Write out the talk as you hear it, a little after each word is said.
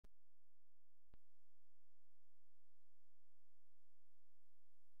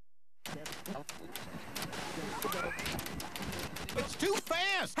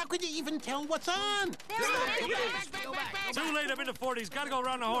Yes! How could you even tell what's on? Too late, I'm in the 40s. Gotta go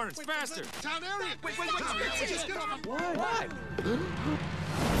around the horns. Faster. Town area! Wait! What?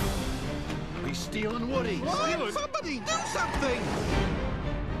 He's stealing Woody. What? Somebody do something!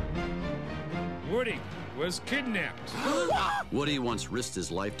 Woody was kidnapped. Woody once risked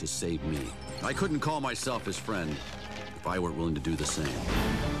his life to save me. I couldn't call myself his friend if I weren't willing to do the same.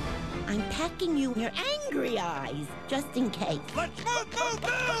 I'm packing you your angry eyes, just in case. Let's move!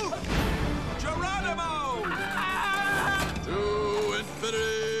 Geronimo! To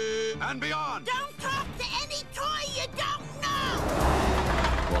infinity and beyond! Don't talk to any toy you don't know!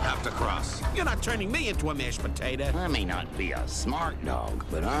 We'll have to cross. You're not turning me into a mashed potato. I may not be a smart dog,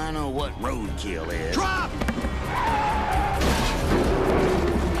 but I know what roadkill is. Drop!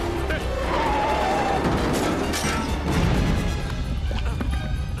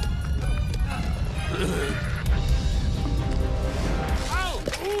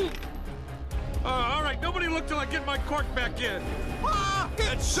 All right, nobody look till I get my cork back in.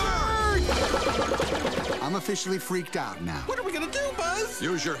 It's surged! I'm officially freaked out now. What are we gonna do, Buzz?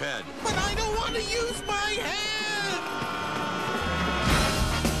 Use your head. But I don't want to use my head!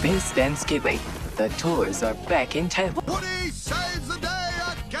 Fist and Skippy, the tours are back in town. Woody saves the day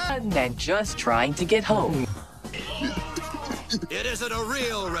again! And just trying to get home. It isn't a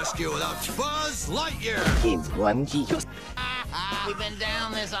real rescue without Buzz Lightyear. In one year. We've been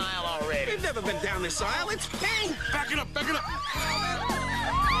down this aisle already. We've never been down this aisle. It's pink. Back it up, back it up.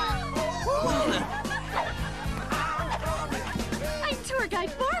 I'm tour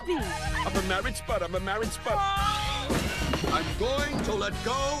guide Barbie. I'm a married spud. I'm going to let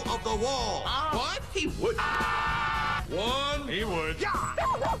go of the wall. What? He would. One, He would.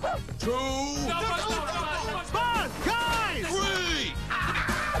 two, Buzz! Guys! three.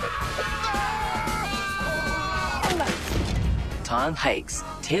 Tom Hanks,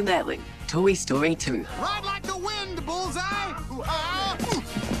 Tim Allen, Toy Story 2. Ride like the wind, Bullseye!